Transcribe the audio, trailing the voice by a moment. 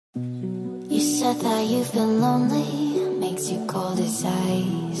said that you've been lonely, makes you cold as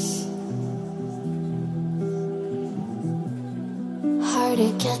ice. Hard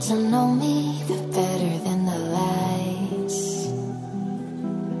to get to know me, but better than the lies.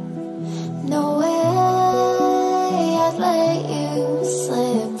 No way I'd let you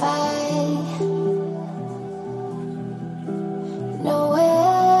slip by. No way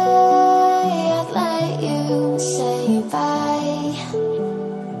I'd let you say bye.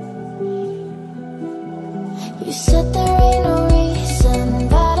 You said there ain't no reason,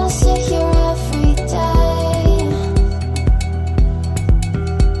 but I'll sit here every day,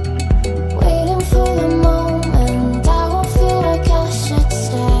 waiting for the moment I won't feel like I should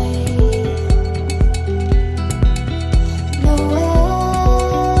stay. No way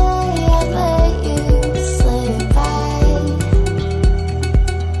I'd let you slip by.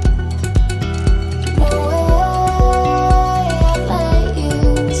 No way I'd let you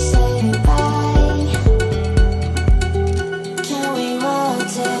say bye. Can we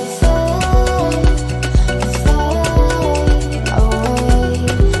watch it fade, fade away?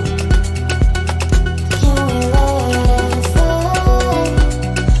 Can we let it fade,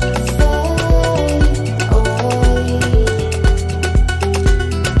 fade away?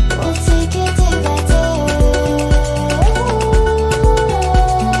 We'll take it day by day.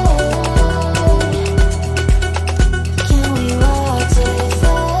 Can we watch it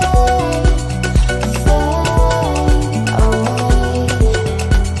fade, fade away?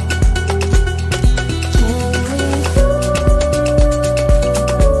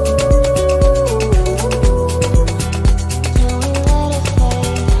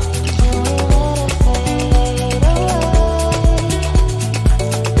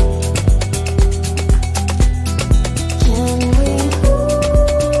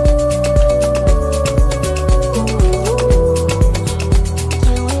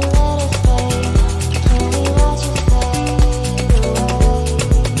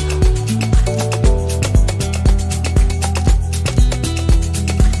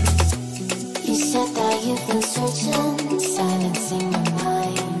 You said that you've been searching, silencing my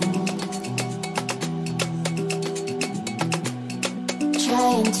mind,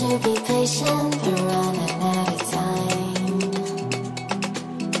 trying to be patient, but running out of time.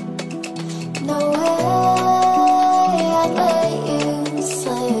 No way I'd let you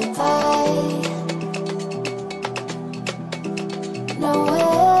slip by. No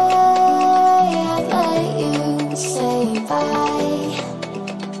way I'd let you say bye.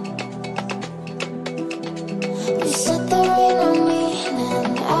 You said there ain't no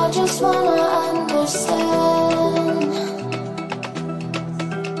meaning, I just wanna understand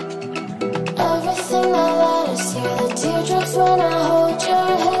everything that led us here, the teardrops when I hold your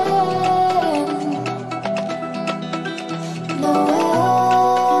hand. No way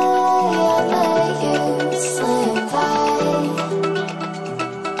I'd let you slip by.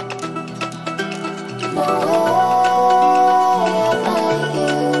 No way I'd let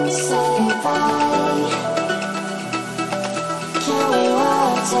you say bye. Can we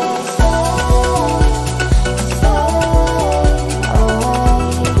watch it